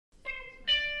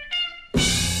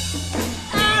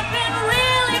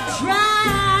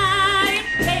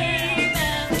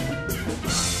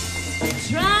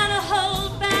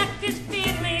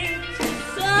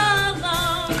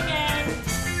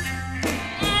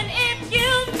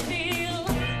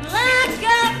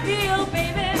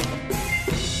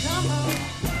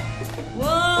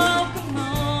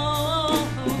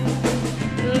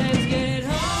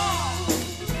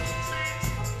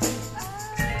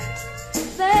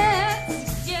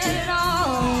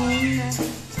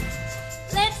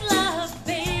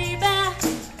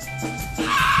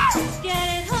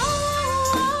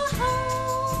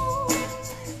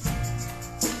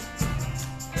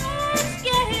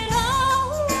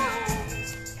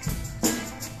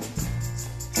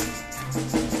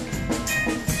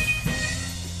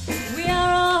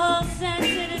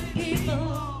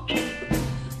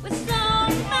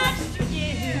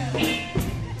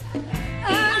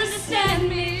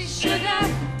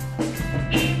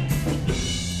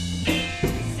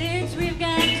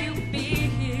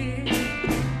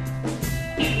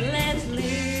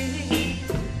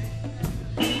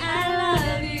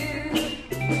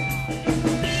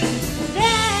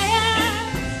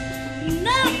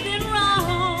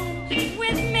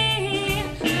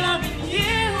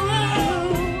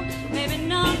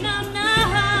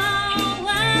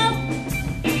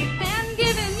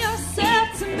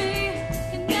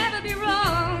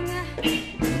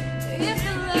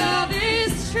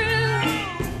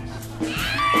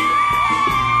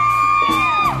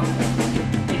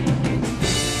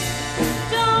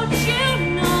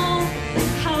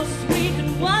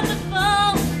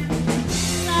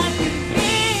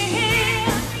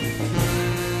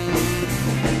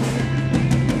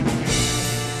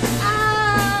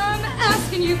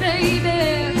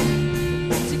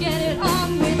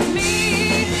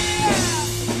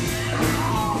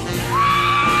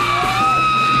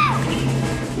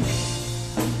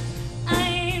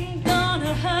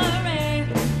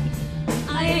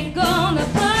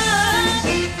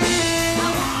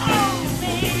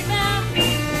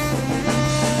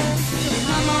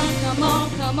come on,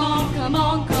 come on, come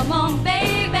on, come on,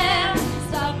 baby.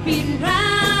 Stop beating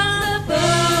round the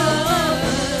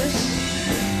bush.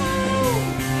 Oh.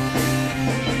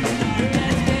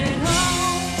 Let's get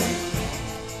home.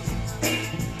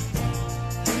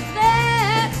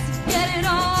 Let's get it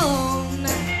on.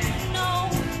 Know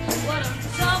what I'm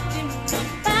talking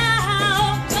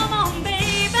about. Come on,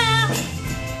 baby.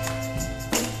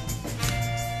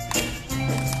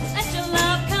 Let your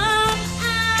love come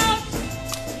out.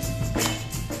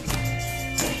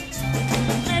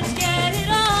 Let's get it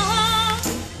on.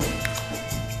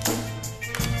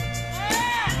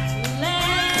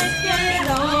 Let's get it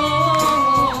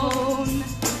on.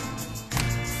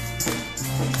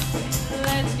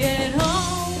 Let's get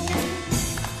home.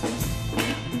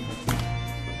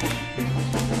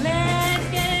 Let's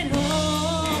get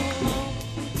home.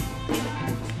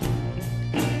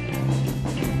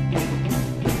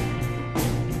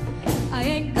 I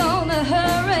ain't gonna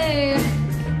hurry.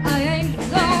 I ain't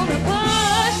gonna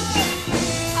push.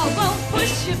 I won't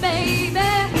push you,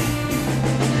 baby.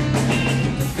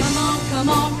 Come on, come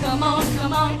on, come on,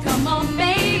 come on, come on,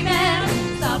 baby.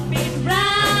 Stop beating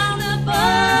round the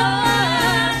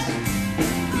bush.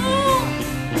 Ooh.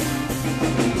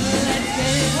 Let's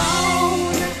get it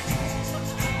on.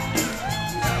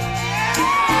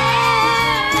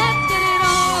 Let's get it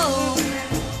on.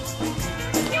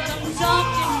 What I'm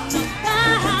talking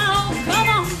about. Come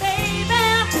on, baby.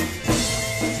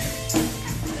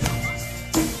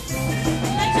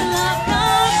 Let your love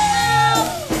come out.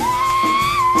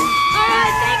 All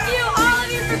right, thank you, all of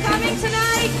you, for coming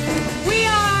tonight. We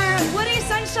are Woody,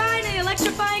 Sunshine, and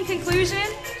Electrifying Conclusion.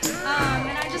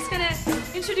 And I'm just gonna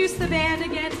introduce the band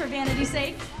again for vanity's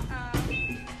sake.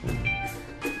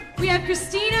 We have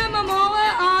Christina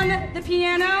Mamola on the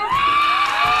piano.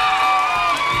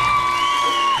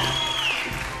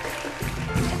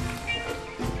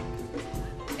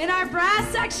 In our brass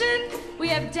section, we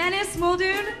have Dennis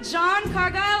Muldoon, John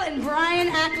Cargyle, and Brian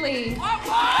Ackley.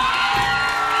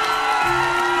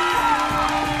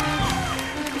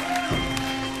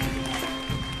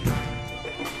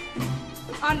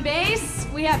 On bass,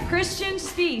 we have Christian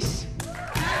Speech.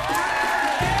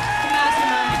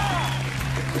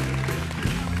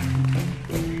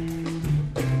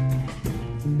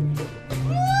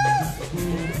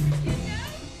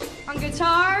 On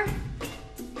guitar,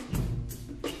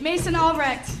 Mason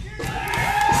Albrecht.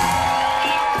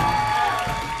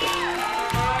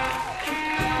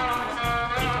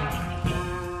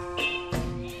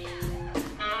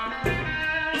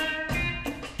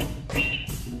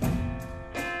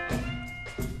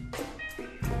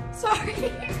 Sorry, I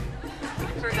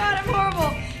forgot, I'm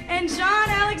horrible. And John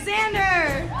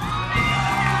Alexander.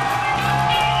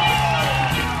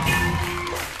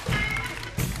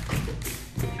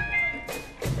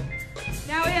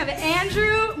 Now we have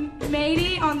Andrew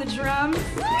Mady on the drums.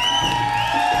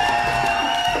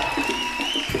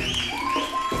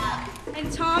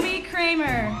 And Tommy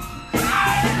Kramer.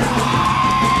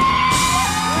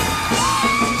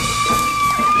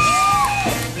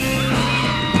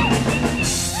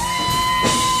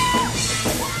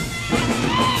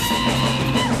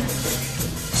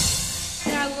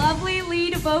 And our lovely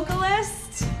lead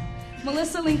vocalist,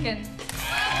 Melissa Lincoln.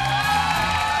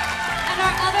 And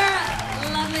our other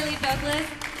lovely lead vocalist,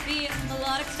 the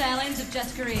melodic stylings of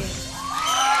Jess Correa.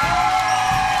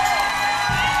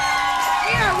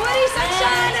 We are Woody,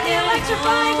 Sunshine, and the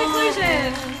Electrifying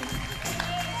Conclusion.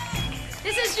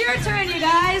 This is your turn, you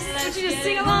guys. I want you to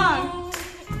sing along.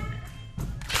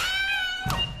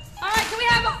 All right, can we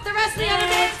have the rest of the other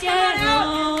bands come on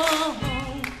out?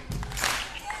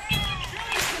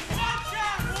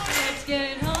 Let's get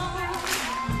it home.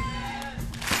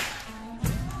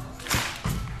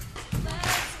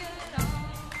 Let's get it on.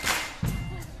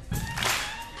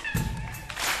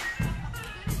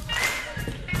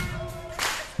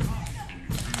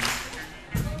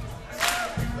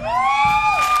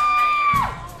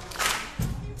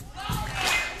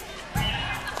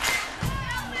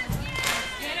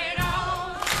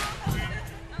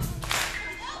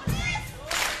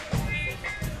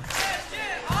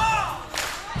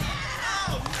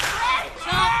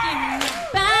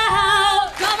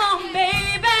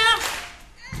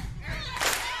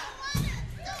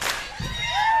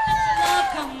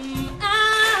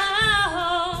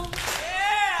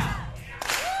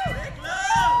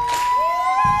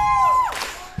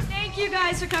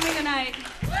 For coming tonight.